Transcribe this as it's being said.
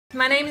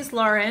My name is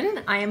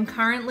Lauren. I am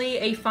currently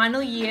a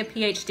final year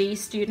PhD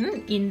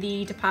student in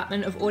the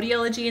Department of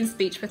Audiology and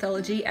Speech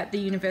Pathology at the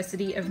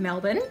University of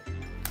Melbourne.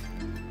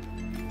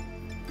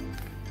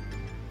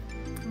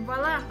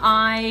 Voila!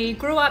 I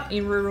grew up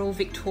in rural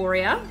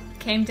Victoria,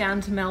 came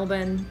down to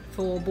Melbourne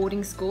for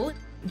boarding school.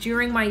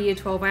 During my year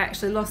 12, I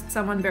actually lost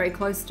someone very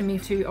close to me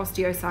to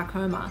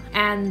osteosarcoma,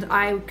 and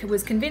I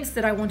was convinced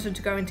that I wanted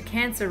to go into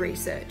cancer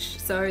research.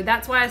 So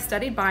that's why I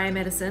studied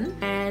biomedicine,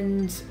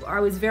 and I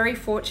was very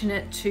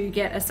fortunate to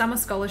get a summer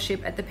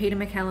scholarship at the Peter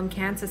MacCallum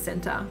Cancer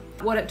Centre.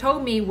 What it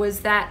told me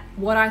was that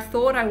what I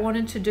thought I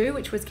wanted to do,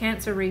 which was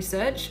cancer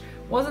research,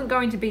 wasn't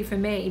going to be for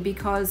me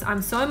because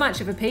I'm so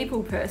much of a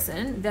people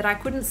person that I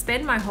couldn't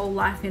spend my whole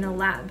life in a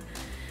lab.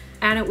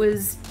 And it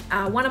was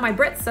one of my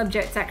breadth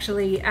subjects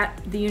actually at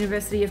the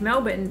University of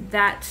Melbourne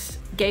that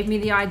gave me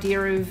the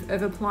idea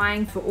of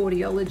applying for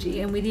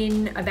audiology. And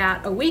within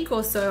about a week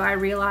or so, I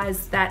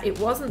realized that it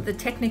wasn't the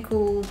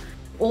technical,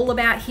 all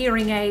about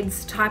hearing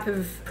aids type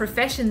of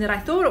profession that I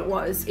thought it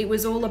was. It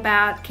was all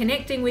about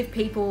connecting with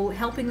people,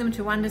 helping them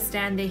to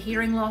understand their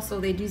hearing loss or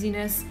their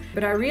dizziness.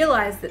 But I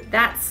realized that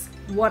that's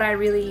what I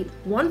really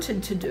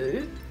wanted to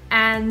do.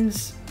 And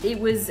it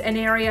was an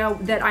area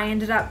that I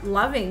ended up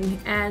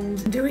loving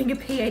and doing a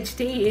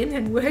PhD in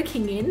and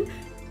working in.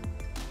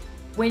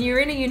 When you're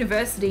in a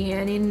university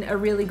and in a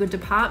really good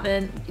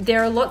department,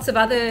 there are lots of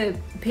other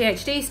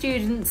PhD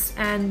students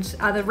and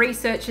other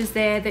researchers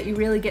there that you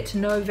really get to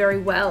know very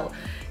well.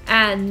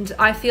 And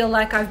I feel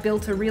like I've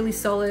built a really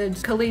solid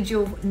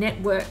collegial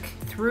network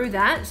through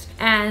that,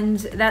 and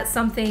that's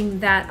something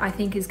that I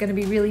think is going to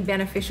be really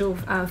beneficial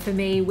for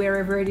me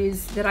wherever it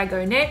is that I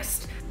go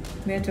next.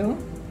 Myrtle,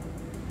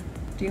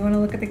 do you want to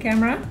look at the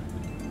camera?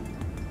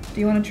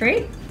 Do you want a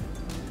treat?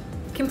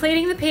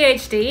 Completing the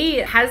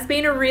PhD has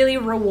been a really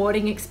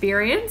rewarding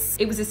experience.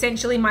 It was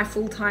essentially my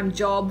full-time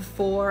job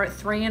for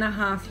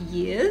 3.5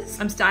 years.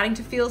 I'm starting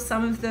to feel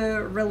some of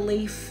the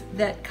relief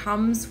that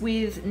comes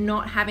with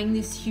not having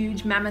this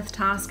huge mammoth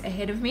task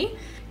ahead of me,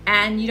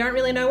 and you don't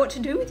really know what to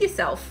do with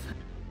yourself.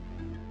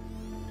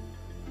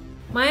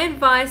 My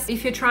advice,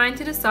 if you're trying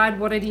to decide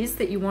what it is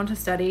that you want to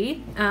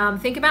study,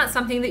 think about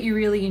something that you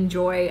really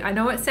enjoy. I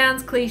know it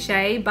sounds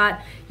cliche, but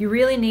you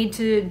really need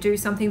to do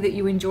something that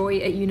you enjoy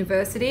at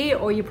university,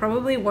 or you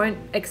probably won't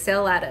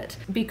excel at it,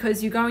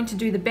 because you're going to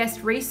do the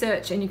best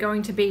research and you're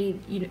going to be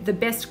the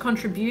best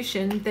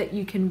contribution that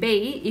you can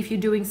be if you're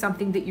doing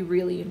something that you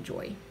really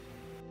enjoy.